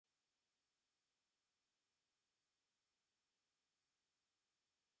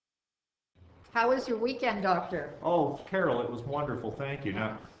How was your weekend, doctor? Oh, Carol, it was wonderful. Thank you.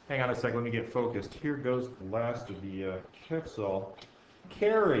 Now, hang on a second. Let me get focused. Here goes the last of the Kevsol.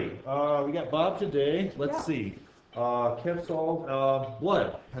 Carrie, we got Bob today. Let's see. Kevsol,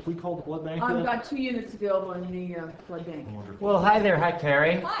 blood. Have we called the blood bank I've yet? got 2 units available in the blood bank. Wonderful. Well, hi there. Hi,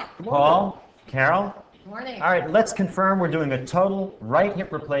 Carrie. Hi. Paul, Carol. Morning. All right, let's confirm we're doing a total right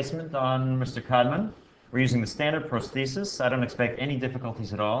hip replacement on Mr. Codman. We're using the standard prosthesis. I don't expect any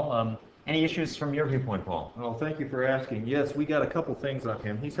difficulties at all. Any issues from your viewpoint, Paul? Oh, thank you for asking. Yes, we got a couple things on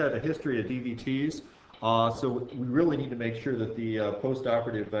him. He's had a history of DVTs, so we really need to make sure that the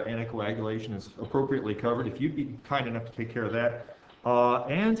post-operative anticoagulation is appropriately covered. If you'd be kind enough to take care of that.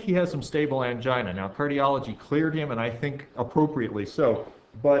 And he has some stable angina. Now, cardiology cleared him, and I think appropriately so.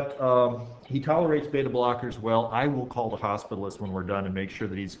 But he tolerates beta blockers well. I will call the hospitalist when we're done and make sure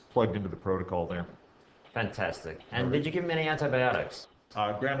that he's plugged into the protocol there. Fantastic. And did you give him any antibiotics?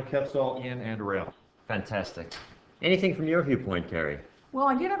 Gram of Kevsol in and around. Fantastic. Anything from your viewpoint, Carrie? Well,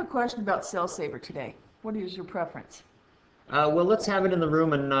 I did have a question about Cell Saver today. What is your preference? Well, let's have it in the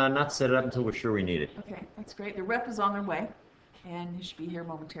room and not set it up until we're sure we need it. Okay, that's great. The rep is on their way, and he should be here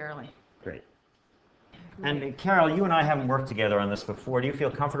momentarily. Great. And Carol, you and I haven't worked together on this before. Do you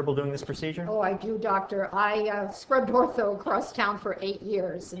feel comfortable doing this procedure? Oh, I do, doctor. I scrubbed ortho across town for 8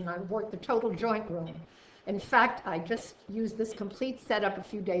 years, and I worked the total joint room. In fact, I just used this complete setup a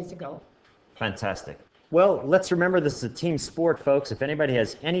few days ago. Fantastic. Well, let's remember this is a team sport, folks. If anybody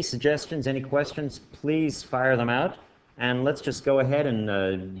has any suggestions, any questions, please fire them out. And let's just go ahead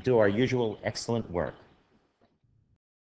and do our usual excellent work.